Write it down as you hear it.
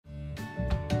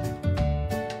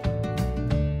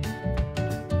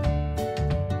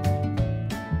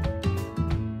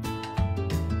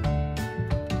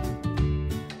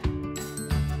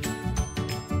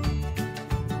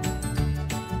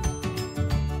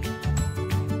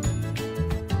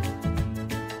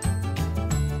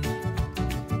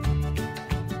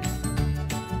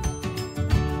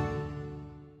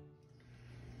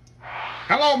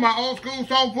Hello, my old school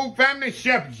soul food family.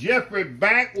 Chef Jeffrey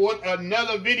back with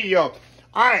another video.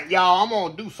 All right, y'all, I'm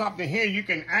going to do something here. You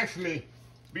can actually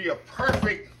be a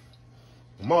perfect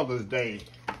Mother's Day.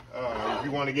 If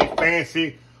you want to get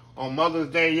fancy on Mother's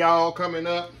Day, y'all, coming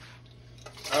up.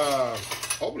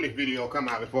 Hopefully this video come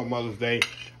out before Mother's Day.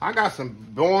 I got some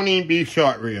bone-in beef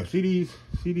short ribs. See these?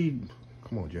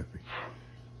 Come on, Jeffrey.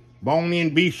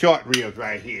 Bone-in beef short ribs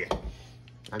right here.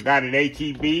 I got it at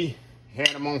HEB. Had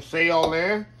them on sale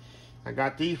there. I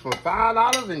got these for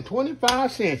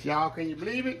 $5.25, y'all. Can you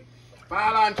believe it?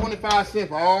 $5.25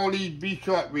 for all these beef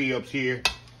short ribs here.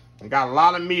 I got a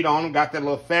lot of meat on them. Got that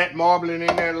little fat marbling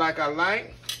in there like I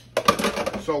like.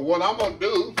 So what I'm going to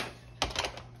do,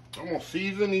 I'm going to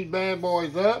season these bad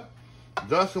boys up.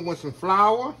 Dust them with some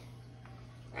flour.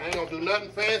 I ain't going to do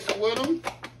nothing fancy with them.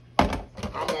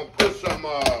 I'm going to put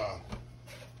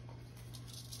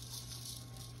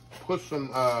some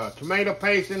tomato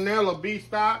paste in there, a little beef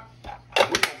stock. We're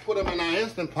going to put them in our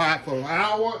Instant Pot for an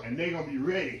hour, and they're going to be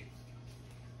ready.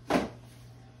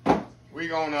 We're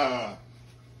going to,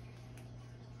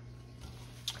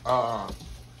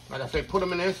 like I said, put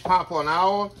them in the Instant Pot for an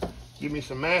hour. Give me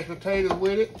some mashed potatoes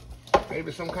with it,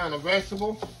 maybe some kind of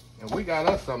vegetable. And we got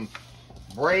us some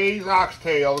braised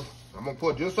oxtails. I'm going to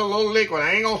put just a little liquid.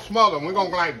 I ain't going to smother them. We're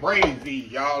going to like braise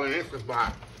these, y'all, in Instant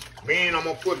Pot. Then I'm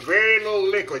going to put very little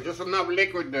liquid, just enough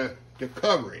liquid to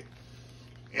cover it.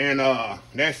 And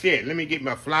that's it. Let me get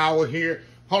my flour here.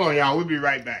 Hold on, y'all. We'll be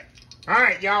right back. All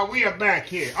right, y'all. We are back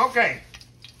here. Okay.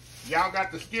 Y'all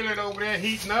got the skillet over there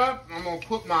heating up. I'm going to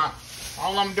put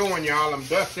all I'm doing, y'all, I'm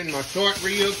dusting my short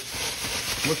ribs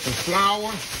with some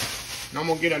flour. And I'm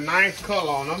going to get a nice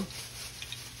color on them.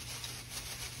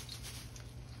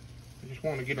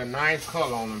 Want to get a nice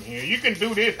color on them here. You can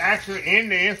do this actually in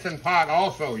the Instant Pot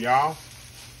also, y'all.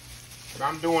 But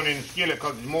I'm doing it in the skillet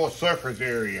because it's more surface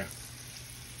area.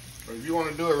 But if you want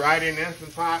to do it right in the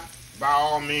Instant Pot, by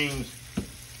all means,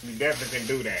 you definitely can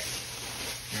do that.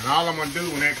 And all I'm going to do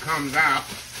when that comes out,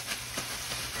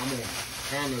 I'm going to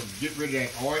kind of get rid of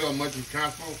that oil as much as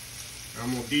possible. I'm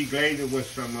going to deglaze it with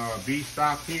some beef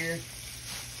stock here.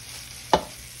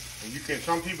 And you can,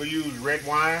 some people use red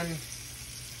wine.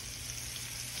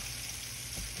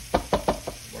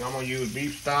 I'm going to use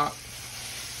beef stock,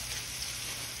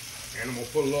 and I'm going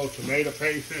to put a little tomato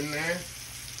paste in there,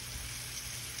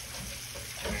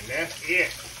 and that's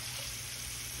it.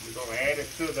 We're going to add it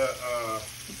to the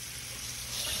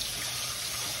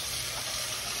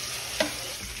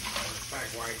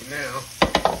fact right now,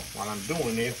 while I'm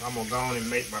doing this, I'm going to go on and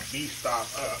make my beef stock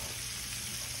up,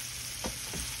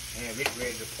 have it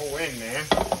ready to pour in there.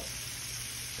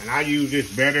 And I use this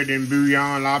better than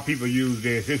bouillon. A lot of people use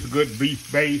this. It's a good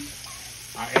beef base.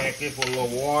 I add this with a little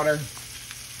water.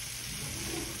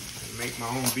 And make my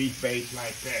own beef base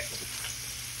like that.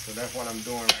 So that's what I'm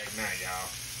doing right now, y'all.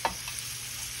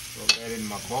 Throw that in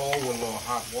my bowl with a little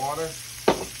hot water.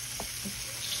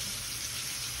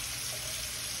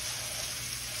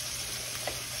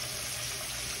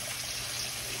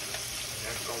 And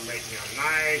that's going to make me a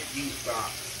nice beef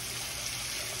stock.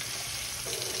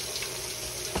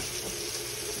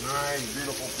 Nice,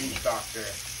 beautiful beef stock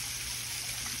there.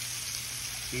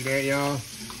 See that, y'all?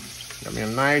 Got me a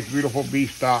nice, beautiful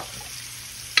beef stock.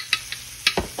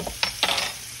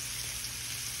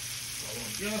 Hold on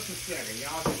just a second.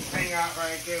 Y'all just hang out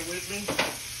right there with me. Get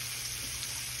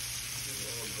a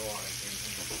little garlic in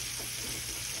here.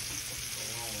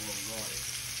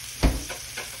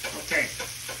 Okay.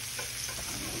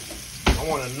 I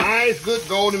want a nice, good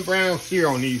golden brown sear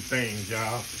on these things,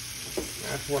 y'all.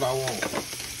 That's what I want.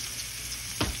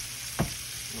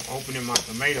 I'm opening my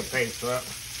tomato paste up.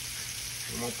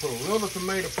 I'm going to put a little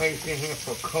tomato paste in here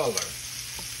for color.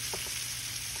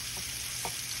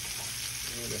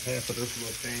 And half of this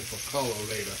little thing for color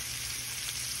later.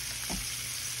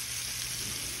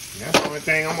 And that's the only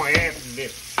thing I'm going to add to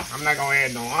this. I'm not going to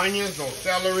add no onions, no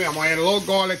celery. I'm going to add a little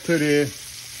garlic to this.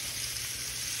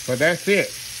 But that's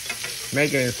it.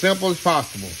 Make it as simple as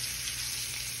possible.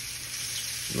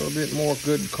 A little bit more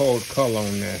good cold color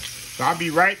on there. So I'll be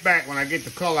right back when I get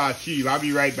the color I achieve. I'll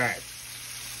be right back.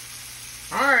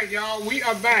 All right, y'all. We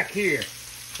are back here.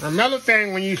 Another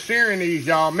thing when you're searing these,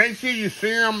 y'all, make sure you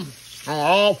sear them on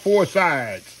all four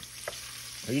sides.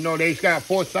 You know, they've got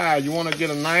four sides. You want to get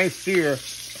a nice sear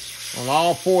on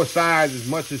all four sides as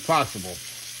much as possible.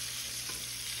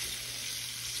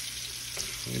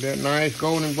 See that nice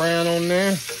golden brown on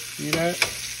there? See that?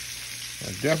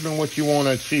 That's definitely what you want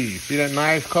to achieve. See that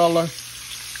nice color?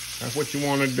 That's what you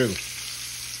want to do.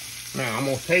 Now, I'm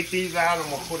going to take these out. I'm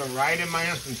going to put them right in my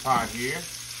Instant Pot here.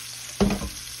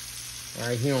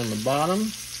 Right here on the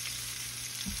bottom.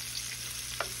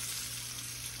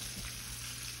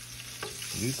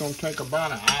 These gonna take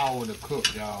about an hour to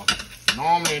cook, y'all.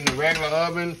 Normally in the regular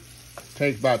oven, it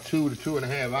takes about 2 to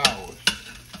 2.5 hours.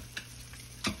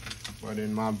 But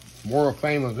in my world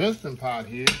famous Instant Pot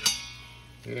here,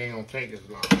 it ain't gonna take as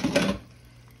long.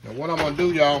 Now what I'm gonna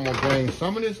do, y'all, I'm gonna drain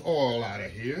some of this oil out of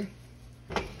here.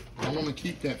 I want to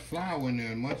keep that flour in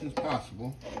there as much as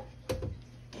possible.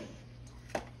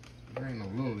 Drain a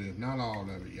little of it, not all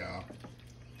of it, y'all.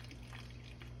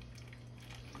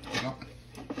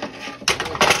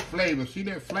 Flavor, see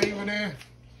that flavor there?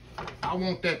 I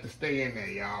want that to stay in there,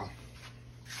 y'all.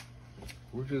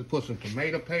 We'll just put some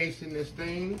tomato paste in this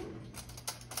thing.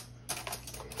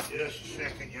 Just a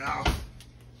second, y'all.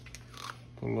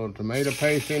 Put a little tomato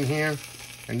paste in here.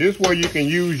 And this way you can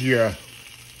use your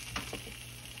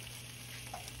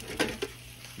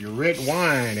red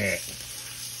wine at.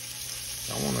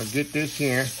 I want to get this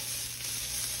here.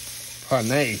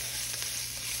 Panay.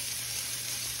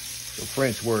 The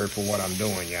French word for what I'm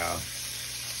doing, y'all.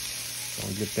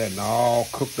 Gonna get that all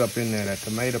cooked up in there, that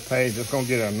tomato paste. It's gonna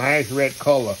get a nice red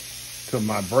color to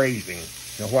my braising.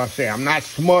 That's what I say. I'm not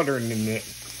smothering in it.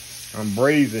 I'm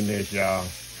braising this, y'all.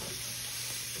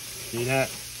 See that?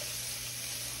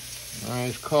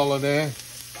 Nice color there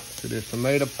to this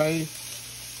tomato paste.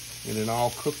 Get it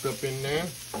all cooked up in there.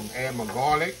 And add my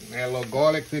garlic. Add a little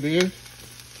garlic to this.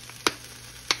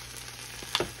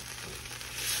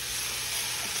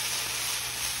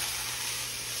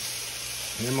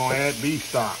 Then I'm gonna add beef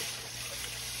stock.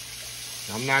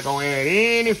 I'm not gonna add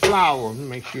any flour.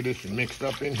 Make sure this is mixed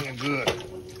up in here good.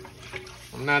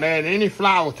 I'm not adding any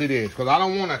flour to this because I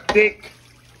don't want a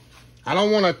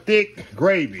thick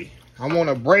gravy. I want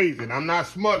to braise it. I'm not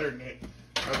smothering it.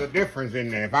 There's a difference in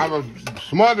there. If I was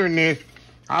smothering this,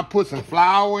 I put some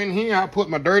flour in here. I put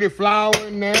my dirty flour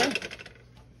in there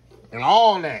and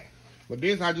all that. But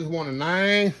this, I just want a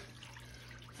nice,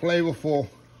 flavorful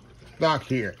stock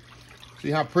here. See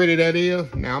how pretty that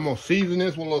is? Now I'm gonna season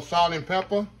this with a little salt and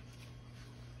pepper.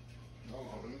 Hold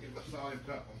on, let me get my salt and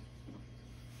pepper.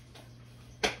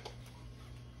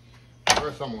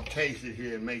 First I'm gonna taste it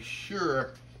here and make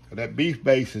sure that beef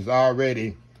base is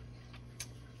already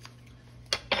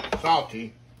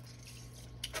salty.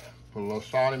 Put a little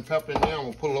salt and pepper in there. I'm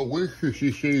gonna put a little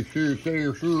Worcestershire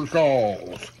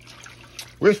sauce.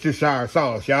 Worcestershire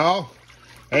sauce, y'all.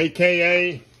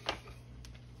 AKA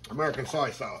American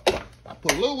soy sauce. I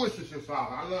put a little Worcestershire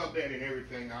sauce. I love that in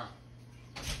everything I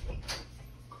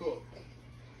cook.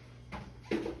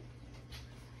 So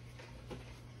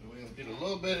we're gonna get a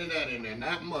little bit of that in there,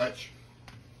 not much.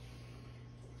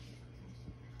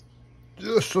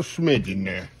 Just a smidgen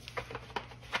there.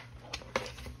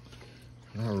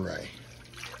 All right.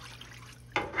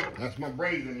 That's my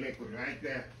braising liquid right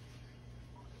there.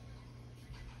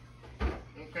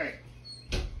 Okay.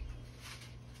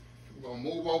 We're gonna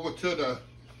move over to the,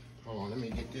 hold on, let me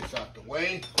get this out the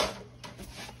way.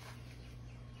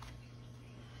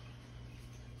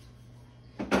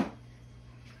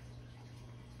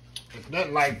 It's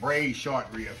nothing like braised short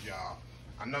ribs, y'all.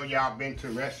 I know y'all been to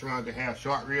restaurants that have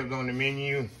short ribs on the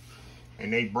menu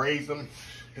and they braise them.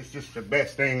 It's just the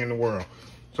best thing in the world.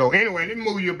 So anyway, let me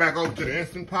move you back over to the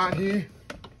Instant Pot here.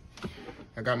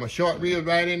 I got my short ribs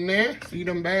right in there. See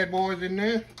them bad boys in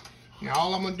there? Now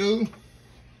all I'm gonna do,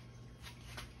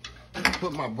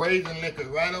 put my braising liquid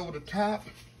right over the top.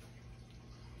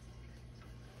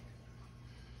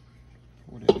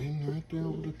 Pour that in right there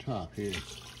over the top here.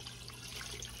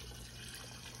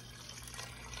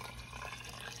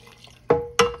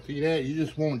 See that? You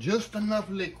just want just enough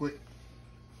liquid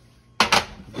to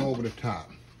go over the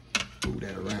top. Move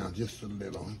that around just a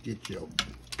little. Get your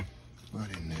butt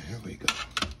in there. There we go.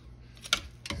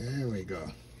 There we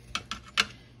go.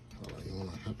 Oh, you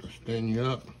wanna have to stand you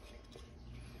up.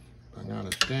 If I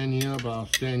gotta stand you up, I'll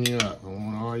stand you up. I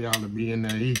want all y'all to be in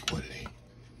there equally.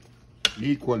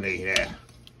 Equally there.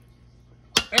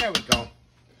 There we go.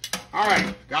 All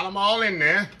right, got them all in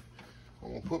there. I'm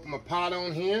gonna put my pot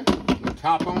on here, my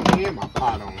top on here, my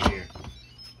pot on here.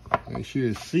 Make sure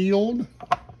it's sealed.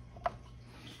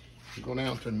 Go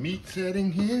down to meat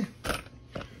setting here.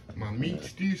 My meat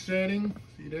stew setting.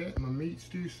 See that? My meat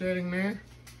stew setting there.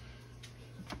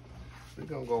 We're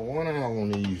gonna go 1 hour on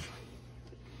these.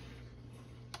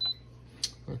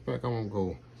 In fact, we're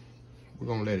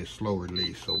gonna let it slow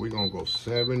release. So we're gonna go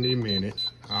 70 minutes,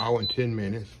 hour and 10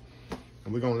 minutes.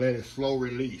 And we're gonna let it slow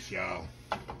release, y'all.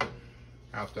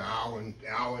 After an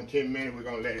hour and 10 minutes, we're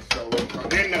gonna let it slow release. So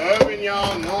in the oven,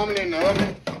 y'all, normally in the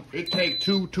oven, it takes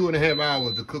 2.5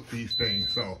 hours to cook these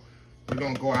things. So we're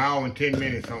gonna go 1 hour and 10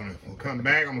 minutes on it. We'll come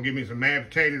back, I'm gonna give me some mashed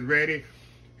potatoes ready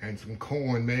and some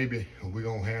corn maybe. And we're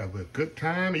gonna have a good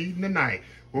time eating tonight.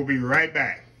 We'll be right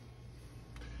back.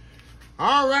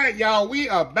 All right, y'all, we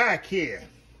are back here.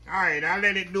 All right, I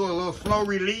let it do a little slow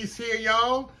release here,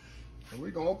 y'all. And we're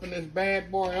gonna open this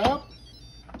bad boy up.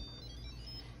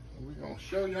 And we're gonna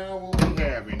show y'all what we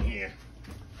have in here.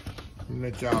 Let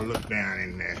me let y'all look down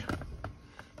in there.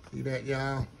 See that,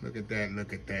 y'all? Look at that,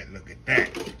 look at that, look at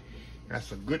that.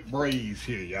 That's a good braise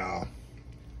here, y'all.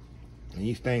 And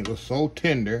these things are so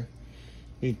tender.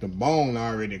 I think the bone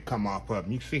already come off of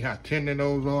them. You see how tender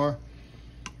those are?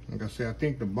 Like I said, I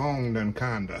think the bone done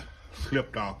kind of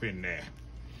slipped off in there.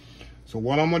 So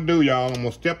what I'm gonna do, y'all, I'm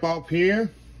gonna step off here.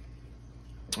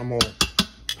 I'm gonna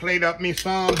plate up me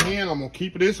some here, and I'm gonna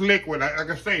keep this liquid. Like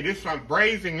I say, this is a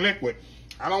braising liquid.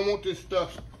 I don't want this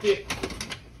stuff thick.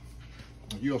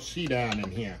 You'll see down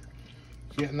in here.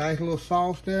 See that nice little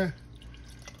sauce there?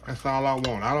 That's all I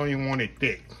want. I don't even want it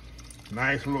thick.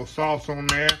 Nice little sauce on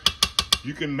there.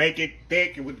 You can make it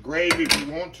thick with gravy if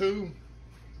you want to.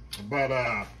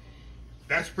 But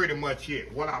that's pretty much it.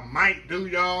 What I might do,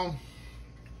 y'all,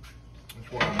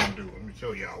 that's what I'm gonna do. Let me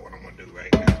show y'all what I'm gonna do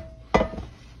right now. I'm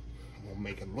gonna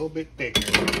make it a little bit thicker.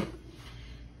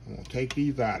 I'm gonna take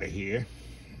these out of here.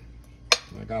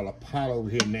 I got a pot over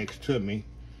here next to me.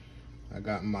 I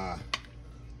got my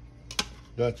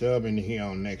Dutch oven here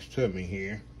on next to me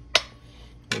here.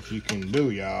 What you can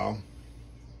do, y'all.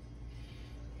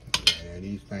 Yeah,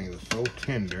 these things are so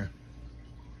tender.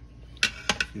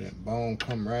 See that bone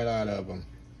come right out of them.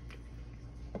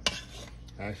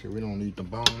 Actually, we don't need the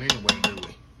bone anyway, do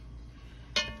we?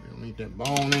 We don't need that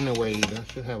bone anyway. I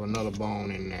should have another bone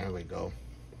in there. There we go.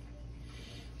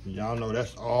 Y'all know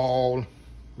that's all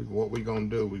what we're going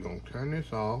to do. We're going to turn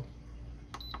this off.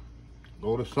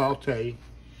 Go to saute.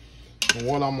 And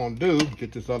what I'm going to do,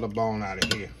 get this other bone out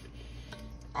of here.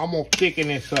 I'm going to thicken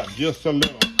this up just a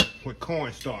little with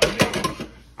cornstarch.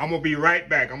 I'm going to be right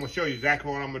back. I'm going to show you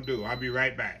exactly what I'm going to do. I'll be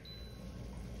right back.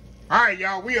 All right,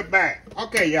 y'all, we are back.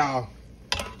 Okay, y'all.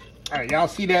 All right, y'all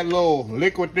see that little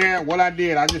liquid there? What I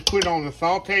did, I just put it on the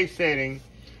saute setting.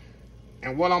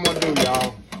 And what I'm going to do,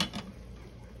 y'all,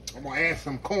 I'm going to add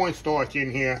some cornstarch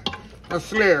in here. A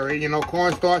slurry, you know,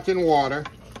 cornstarch and water.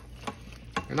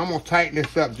 And I'm going to tighten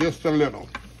this up just a little.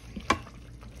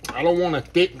 I don't want a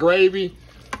thick gravy.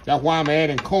 That's why I'm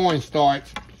adding cornstarch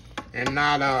and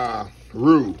not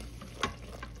roux.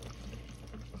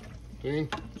 See?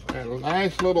 A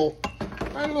nice little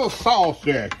sauce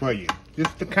there for you.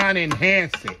 Just to kind of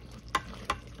enhance it.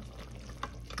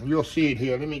 You'll see it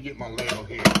here. Let me get my ladle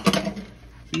here.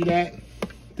 See that?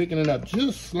 Thicken it up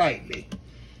just slightly.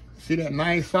 See that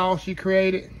nice sauce you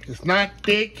created? It's not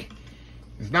thick.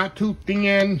 It's not too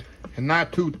thin and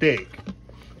not too thick.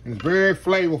 It's very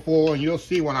flavorful, and you'll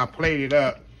see when I plate it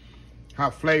up how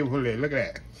flavorful it is. Look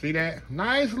at that. See that?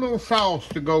 Nice little sauce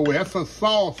to go with. That's a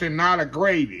sauce and not a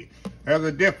gravy. There's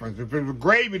a difference. If it was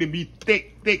gravy, to be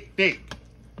thick, thick, thick.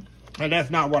 And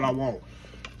that's not what I want.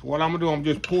 So what I'm going to do, I'm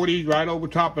just pour these right over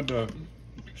top of the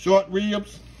short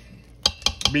ribs.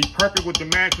 Be perfect with the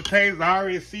mashed potatoes. I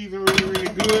already seasoned really, really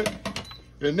good.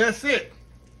 And that's it.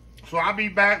 So I'll be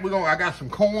back. I got some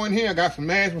corn here. I got some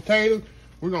mashed potatoes.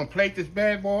 We're going to plate this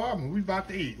bad boy up, and we're about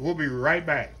to eat. We'll be right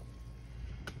back.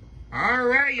 All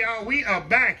right, y'all. We are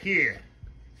back here.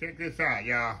 Check this out,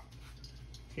 y'all.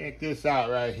 Check this out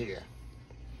right here.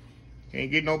 Can't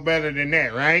get no better than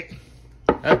that, right?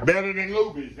 That's better than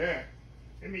Luby's there.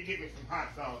 Let me get me some hot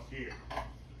sauce here.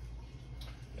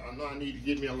 Y'all know I need to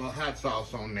get me a little hot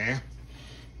sauce on there.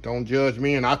 Don't judge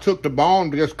me. And I took the bone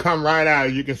to just come right out,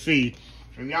 as you can see.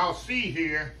 And y'all see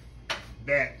here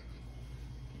that,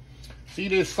 see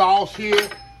this sauce here?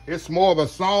 It's more of a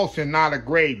sauce and not a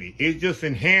gravy. It's just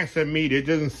enhancing meat. It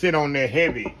doesn't sit on there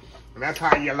heavy. And that's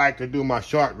how you like to do my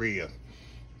short rib.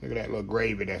 Look at that little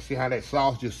gravy there. See how that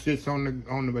sauce just sits on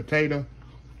the potato?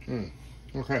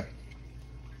 Okay.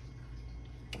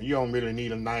 You don't really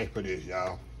need a knife for this,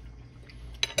 y'all.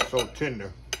 It's so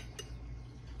tender.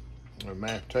 A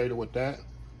mashed potato with that.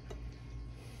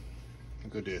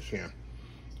 Look at this here.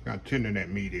 How tender that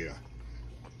meat is.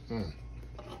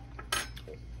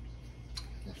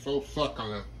 It's so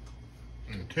succulent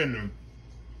and tender.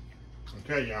 I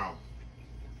tell y'all,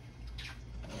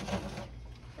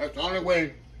 that's the only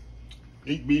way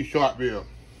to eat beef short rib.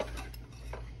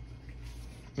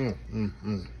 Like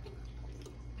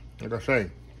I say,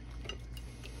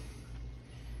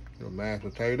 little mashed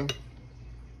potato.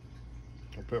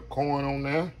 I put corn on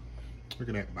there. Look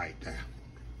at that bite there.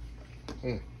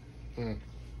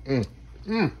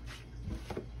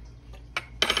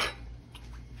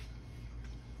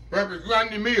 Perfect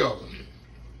Sunday meal.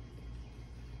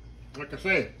 Like I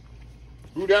said,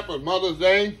 do that for Mother's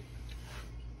Day.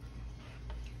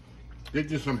 Get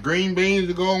you some green beans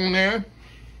to go on there.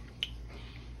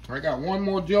 I got one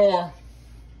more jar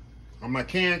of my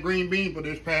canned green beans for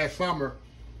this past summer.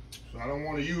 So I don't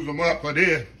want to use them up for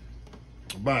this.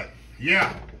 But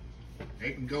yeah,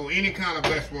 they can go any kind of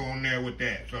vegetable on there with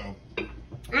that. So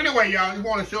anyway, y'all, just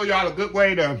want to show y'all a good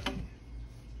way the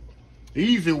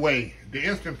easy way, the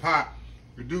Instant Pot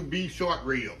to do beef short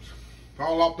ribs.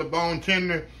 Fall off the bone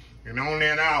tender in only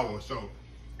an hour. So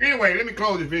anyway, let me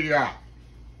close this video out.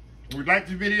 If you like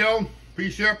this video,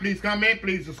 please share, please comment,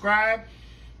 please subscribe.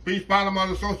 Please follow my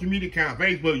other social media accounts,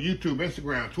 Facebook, YouTube,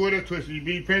 Instagram, Twitter, Twisted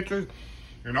TV Pictures,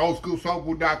 and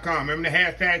oldschoolsoulfood.com. Remember the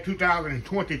hashtag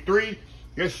 2023.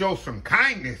 Just show some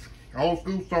kindness to Old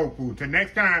School Soul Food. Till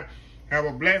next time, have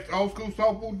a blessed Old School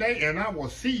Soul Food day, and I will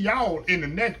see y'all in the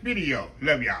next video.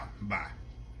 Love y'all. Bye.